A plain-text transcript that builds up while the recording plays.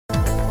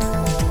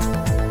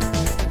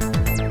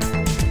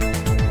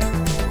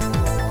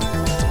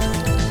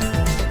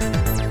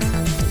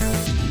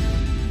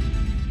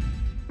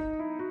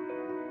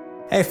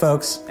Hey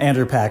folks,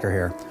 Andrew Packer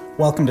here.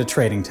 Welcome to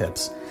Trading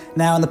Tips.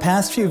 Now, in the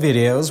past few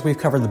videos, we've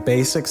covered the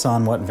basics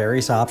on what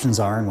various options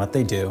are and what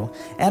they do,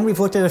 and we've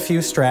looked at a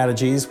few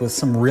strategies with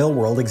some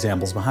real-world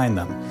examples behind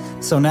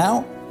them. So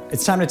now,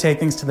 it's time to take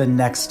things to the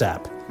next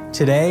step.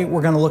 Today,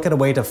 we're going to look at a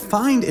way to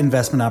find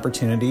investment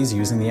opportunities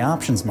using the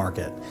options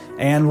market.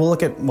 And we'll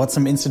look at what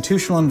some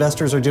institutional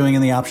investors are doing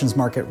in the options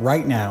market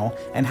right now,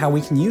 and how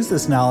we can use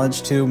this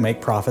knowledge to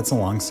make profits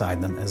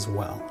alongside them as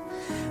well.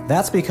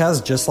 That's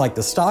because, just like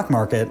the stock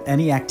market,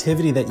 any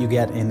activity that you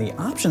get in the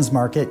options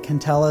market can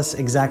tell us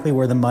exactly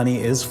where the money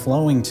is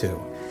flowing to.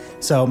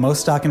 So most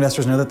stock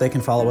investors know that they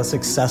can follow a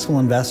successful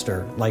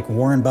investor like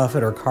Warren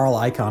Buffett or Carl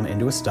Icahn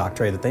into a stock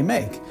trade that they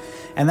make.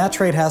 And that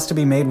trade has to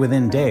be made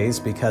within days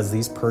because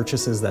these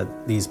purchases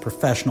that these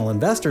professional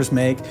investors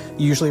make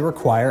usually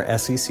require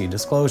SEC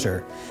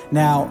disclosure.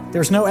 Now,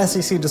 there's no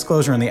SEC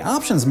disclosure in the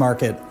options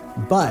market,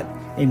 but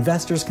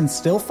investors can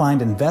still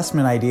find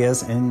investment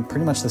ideas in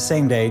pretty much the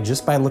same day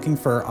just by looking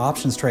for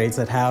options trades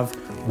that have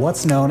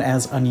what's known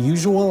as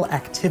unusual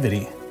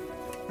activity.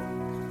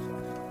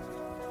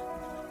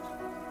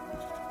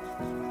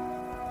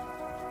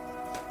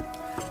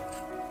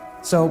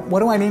 So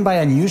what do I mean by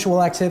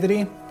unusual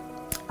activity?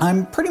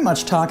 I'm pretty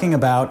much talking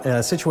about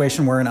a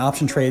situation where an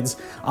option trades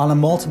on a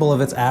multiple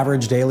of its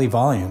average daily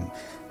volume.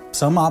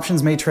 Some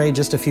options may trade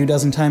just a few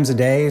dozen times a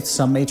day,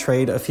 some may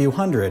trade a few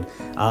hundred.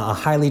 A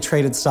highly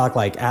traded stock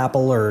like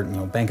Apple or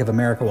Bank of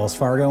America, Wells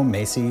Fargo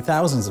may see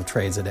thousands of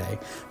trades a day.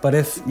 But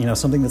if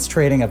something that's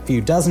trading a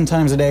few dozen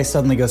times a day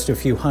suddenly goes to a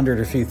few hundred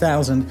or few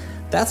thousand,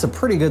 that's a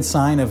pretty good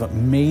sign of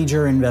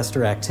major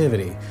investor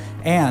activity.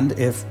 And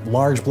if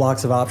large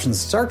blocks of options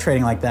start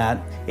trading like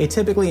that, it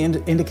typically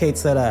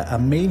indicates that a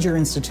major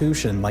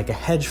institution like a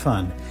hedge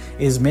fund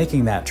is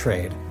making that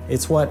trade.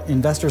 It's what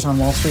investors on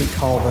Wall Street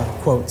call the,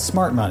 quote,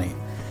 smart money.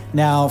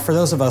 Now, for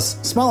those of us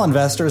small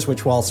investors,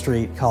 which Wall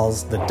Street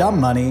calls the dumb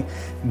money,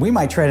 we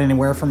might trade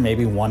anywhere from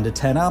maybe 1 to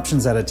 10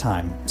 options at a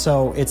time.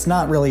 So it's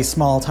not really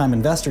small-time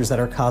investors that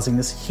are causing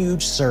this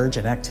huge surge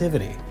in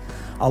activity.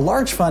 A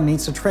large fund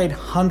needs to trade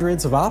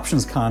hundreds of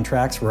options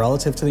contracts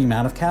relative to the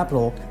amount of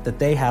capital that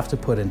they have to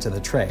put into the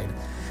trade.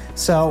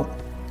 So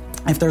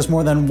if there's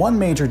more than one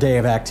major day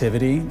of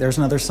activity, there's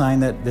another sign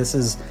that this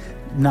is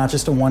not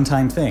just a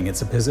one-time thing.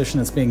 It's a position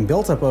that's being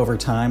built up over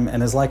time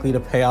and is likely to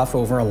pay off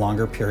over a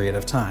longer period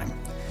of time.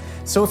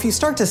 So if you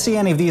start to see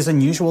any of these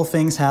unusual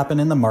things happen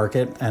in the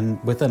market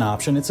and with an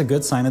option, it's a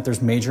good sign that there's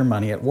major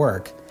money at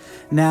work.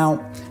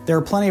 Now, there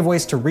are plenty of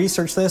ways to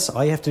research this.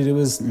 All you have to do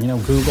is,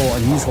 Google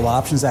unusual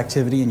options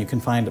activity, and you can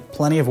find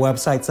plenty of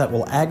websites that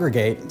will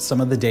aggregate some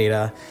of the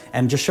data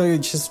and just show you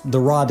just the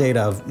raw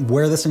data of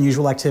where this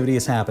unusual activity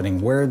is happening,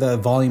 where the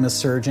volume is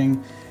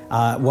surging,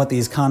 what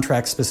these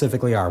contracts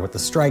specifically are, what the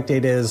strike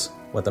date is,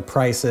 what the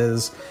price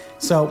is.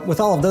 So with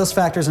all of those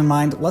factors in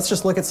mind, let's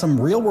just look at some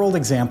real-world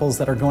examples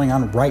that are going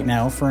on right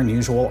now for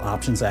unusual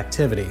options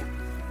activity.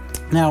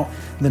 Now,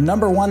 the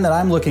number one that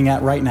I'm looking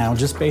at right now,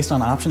 just based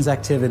on options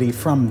activity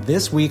from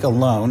this week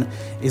alone,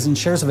 is in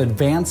shares of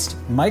Advanced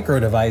Micro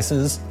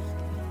Devices,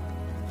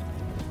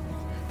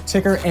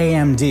 ticker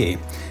AMD.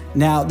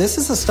 Now, this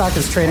is a stock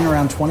that's trading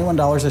around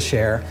 $21 a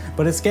share,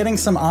 but it's getting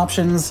some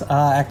options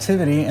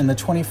activity in the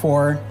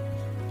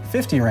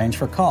 $24.50 range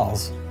for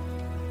calls.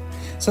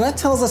 So that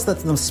tells us that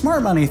the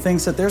smart money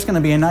thinks that there's going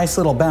to be a nice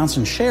little bounce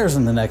in shares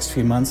in the next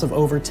few months of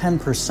over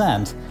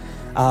 10%.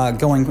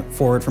 Going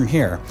forward from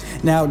here.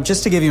 Now,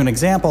 just to give you an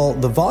example,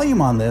 the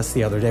volume on this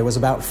the other day was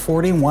about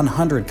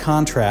 4,100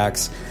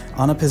 contracts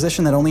on a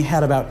position that only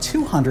had about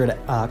 200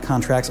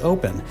 contracts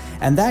open.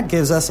 And that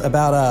gives us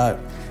about a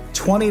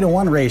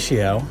 20-to-1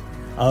 ratio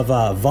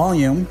of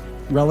volume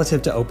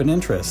relative to open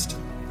interest.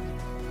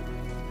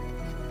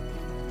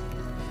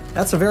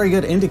 That's a very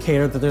good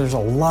indicator that there's a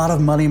lot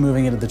of money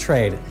moving into the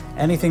trade.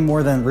 Anything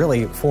more than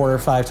really 4 or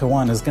 5 to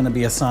 1 is going to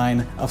be a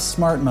sign of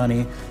smart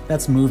money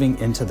that's moving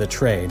into the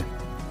trade.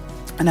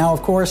 Now,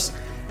 of course,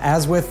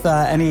 as with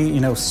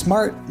any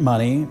smart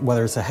money,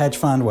 whether it's a hedge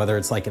fund, whether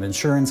it's like an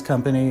insurance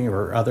company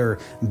or other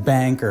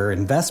bank or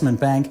investment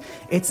bank,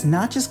 it's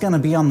not just going to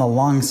be on the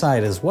long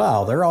side as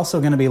well. They're also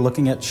going to be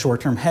looking at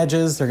short-term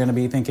hedges. They're going to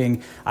be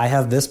thinking, I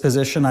have this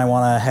position I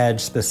want to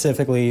hedge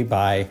specifically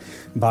by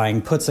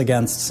buying puts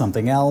against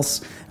something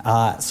else.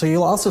 So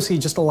you'll also see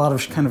just a lot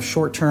of kind of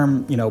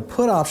short-term,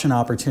 put option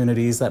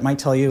opportunities that might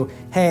tell you,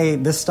 hey,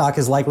 this stock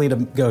is likely to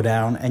go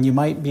down, and you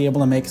might be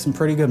able to make some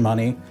pretty good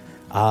money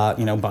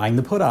buying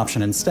the put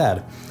option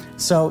instead.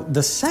 So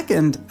the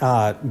second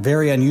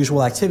very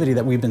unusual activity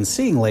that we've been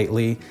seeing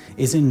lately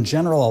is in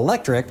General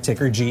Electric,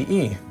 ticker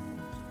GE.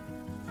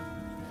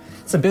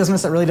 It's a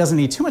business that really doesn't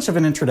need too much of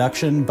an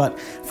introduction, but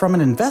from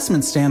an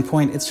investment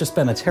standpoint, it's just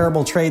been a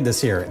terrible trade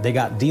this year. They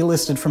got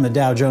delisted from the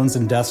Dow Jones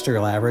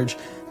Industrial Average.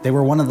 They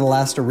were one of the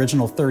last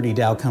original 30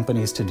 Dow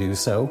companies to do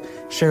so.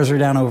 Shares are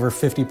down over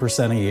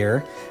 50% a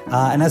year.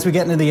 And as we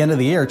get into the end of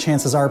the year,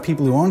 chances are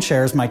people who own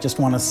shares might just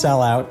want to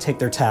sell out, take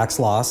their tax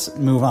loss,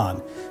 move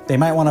on. They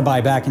might want to buy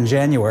back in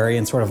January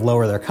and sort of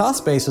lower their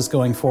cost basis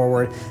going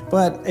forward,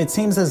 but it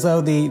seems as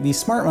though the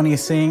smart money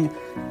is seeing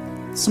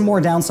some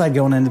more downside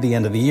going into the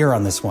end of the year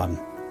on this one.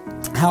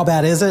 How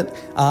bad is it?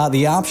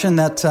 The option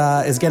that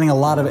is getting a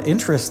lot of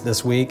interest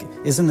this week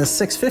is in the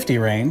 650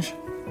 range,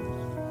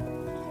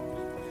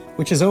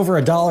 which is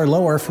over $1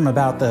 lower from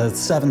about the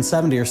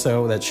 770 or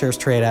so that shares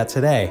trade at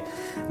today.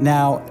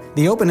 Now,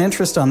 the open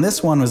interest on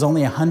this one was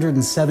only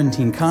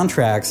 117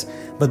 contracts,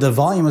 but the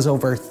volume was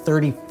over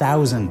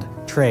 30,000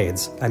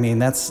 trades. I mean,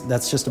 that's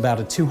just about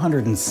a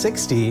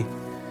 260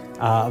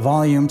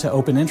 volume to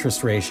open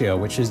interest ratio,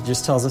 which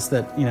just tells us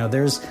that,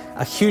 there's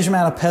a huge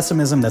amount of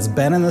pessimism that's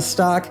been in the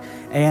stock,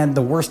 and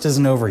the worst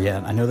isn't over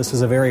yet. I know this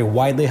is a very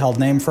widely held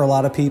name for a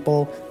lot of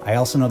people. I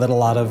also know that a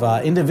lot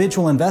of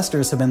individual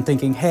investors have been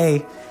thinking,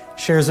 hey,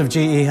 shares of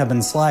GE have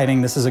been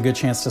sliding. This is a good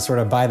chance to sort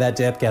of buy that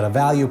dip, get a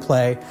value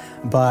play.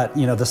 But,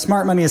 the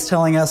smart money is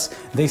telling us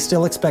they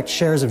still expect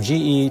shares of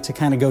GE to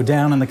kind of go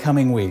down in the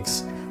coming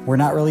weeks. We're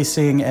not really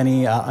seeing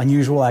any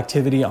unusual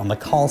activity on the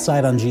call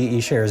side on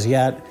GE shares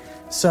yet.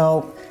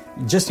 So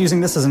just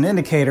using this as an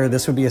indicator,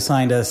 this would be a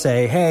sign to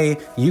say, hey,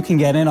 you can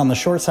get in on the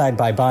short side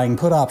by buying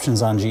put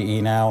options on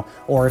GE now.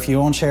 Or if you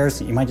own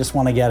shares, you might just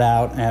want to get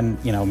out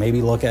and,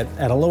 maybe look at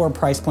a lower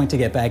price point to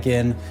get back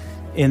in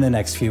the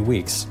next few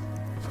weeks.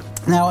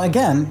 Now,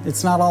 again,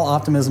 it's not all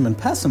optimism and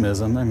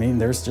pessimism. I mean,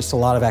 there's just a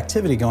lot of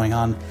activity going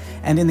on.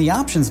 And in the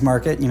options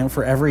market,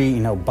 for every,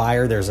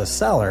 buyer, there's a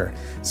seller.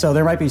 So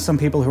there might be some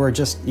people who are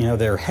just,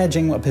 they're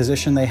hedging what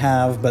position they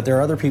have, but there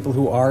are other people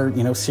who are,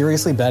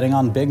 seriously betting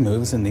on big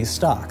moves in these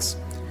stocks.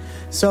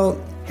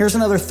 So here's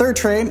another third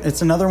trade.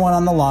 It's another one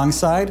on the long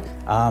side.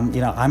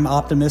 I'm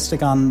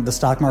optimistic on the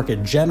stock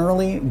market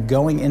generally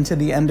going into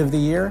the end of the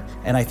year,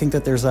 and I think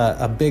that there's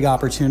a big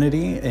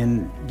opportunity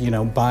in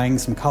buying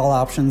some call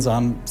options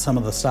on some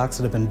of the stocks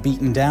that have been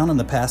beaten down in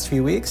the past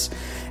few weeks.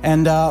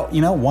 And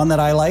one that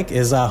I like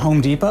is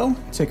Home Depot,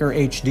 ticker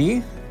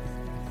HD.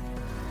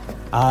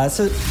 It's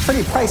a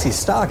pretty pricey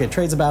stock. It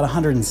trades about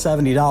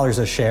 $170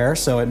 a share,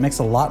 so it makes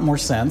a lot more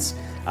sense.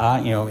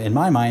 In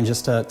my mind,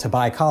 just to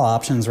buy call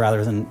options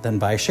rather than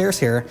buy shares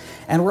here.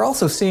 And we're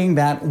also seeing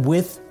that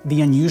with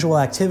the unusual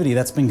activity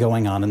that's been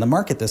going on in the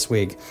market this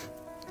week.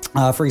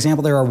 For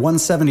example, there are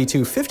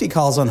 172.50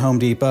 calls on Home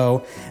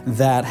Depot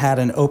that had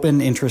an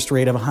open interest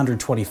rate of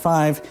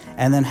 125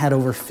 and then had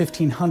over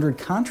 1,500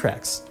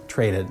 contracts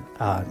traded,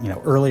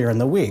 earlier in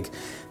the week.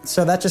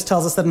 So that just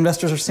tells us that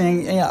investors are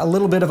seeing a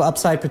little bit of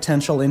upside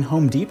potential in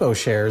Home Depot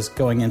shares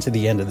going into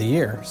the end of the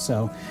year.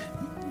 So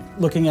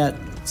looking at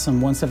some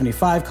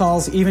 175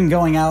 calls, even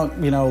going out,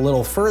 a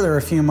little further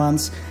a few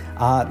months,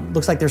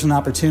 looks like there's an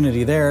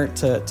opportunity there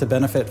to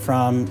benefit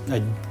from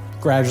a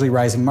gradually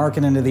rising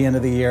market into the end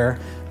of the year,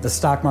 the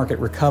stock market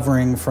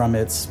recovering from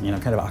its,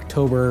 kind of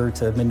October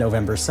to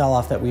mid-November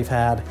sell-off that we've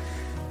had,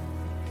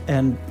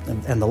 and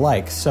the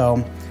like.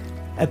 So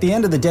at the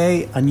end of the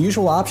day,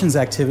 unusual options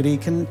activity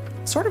can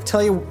sort of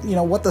tell you,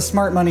 what the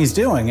smart money's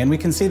doing. And we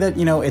can see that,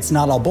 it's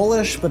not all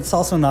bullish, but it's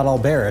also not all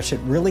bearish. It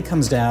really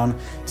comes down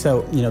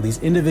to, these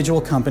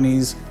individual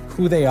companies,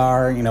 who they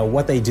are,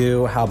 what they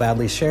do, how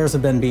badly shares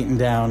have been beaten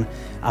down,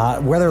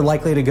 where they're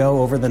likely to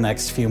go over the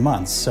next few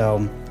months.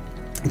 So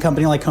a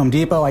company like Home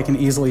Depot, I can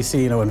easily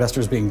see,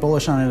 investors being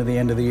bullish on it at the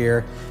end of the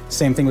year.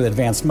 Same thing with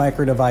Advanced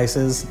Micro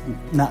Devices,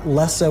 not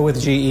less so with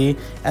GE.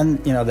 And,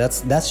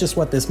 that's just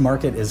what this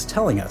market is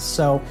telling us.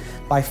 So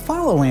by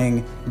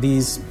following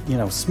these,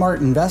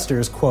 smart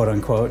investors, quote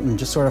unquote, and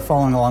just sort of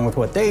following along with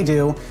what they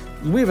do,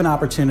 we have an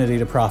opportunity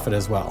to profit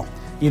as well.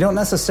 You don't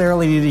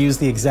necessarily need to use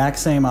the exact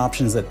same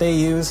options that they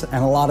use.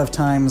 And a lot of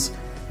times,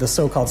 the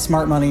so-called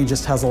smart money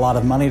just has a lot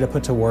of money to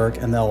put to work,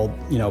 and they'll,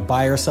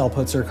 buy or sell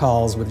puts or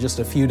calls with just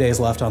a few days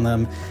left on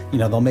them.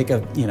 They'll make a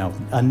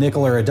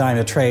nickel or a dime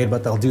a trade,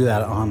 but they'll do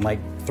that on like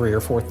 3,000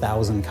 or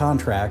 4,000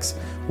 contracts,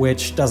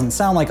 which doesn't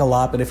sound like a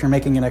lot, but if you're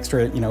making an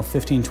extra,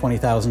 $15,000,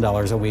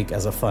 $20,000 a week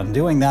as a fund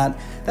doing that,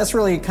 that's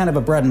really kind of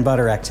a bread and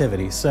butter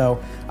activity. So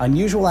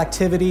unusual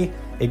activity.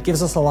 It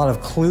gives us a lot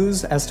of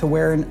clues as to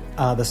where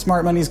the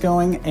smart money's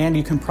going, and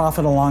you can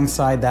profit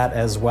alongside that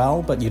as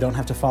well, but you don't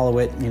have to follow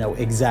it,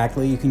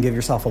 exactly. You can give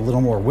yourself a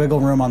little more wiggle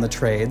room on the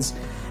trades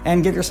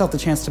and give yourself the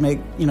chance to make,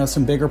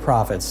 some bigger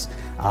profits.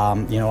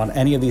 On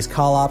any of these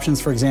call options,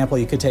 for example,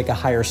 you could take a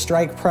higher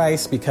strike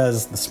price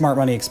because the smart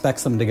money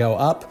expects them to go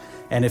up.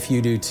 And if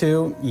you do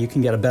too, you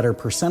can get a better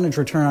percentage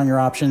return on your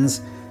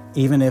options,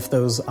 even if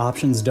those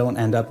options don't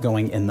end up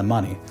going in the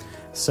money.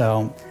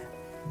 So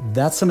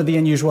that's some of the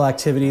unusual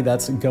activity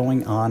that's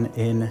going on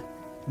in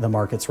the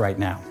markets right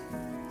now.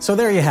 So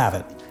there you have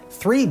it.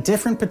 3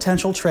 different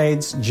potential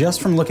trades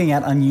just from looking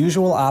at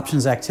unusual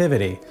options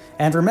activity.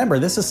 And remember,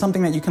 this is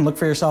something that you can look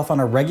for yourself on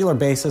a regular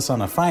basis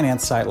on a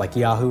finance site like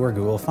Yahoo or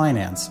Google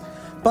Finance.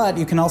 But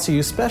you can also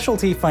use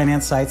specialty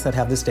finance sites that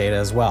have this data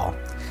as well.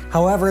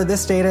 However,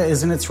 this data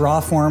is in its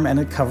raw form and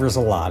it covers a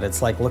lot.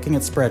 It's like looking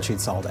at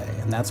spreadsheets all day.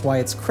 And that's why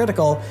it's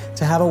critical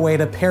to have a way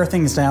to pare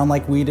things down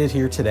like we did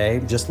here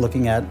today, just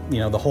looking at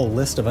the whole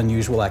list of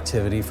unusual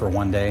activity for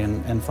one day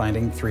and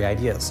finding 3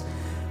 ideas.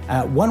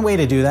 One way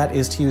to do that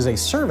is to use a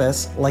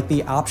service like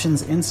the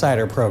Options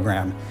Insider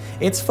program.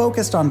 It's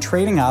focused on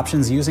trading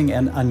options using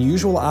an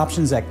unusual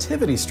options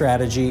activity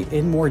strategy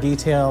in more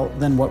detail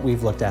than what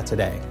we've looked at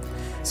today.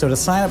 So to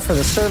sign up for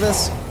the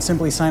service,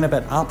 simply sign up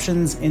at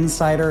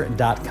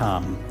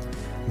optionsinsider.com.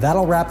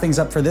 That'll wrap things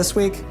up for this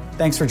week.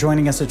 Thanks for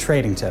joining us at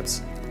Trading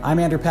Tips. I'm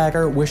Andrew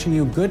Packer, wishing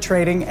you good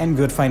trading and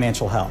good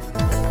financial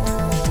health.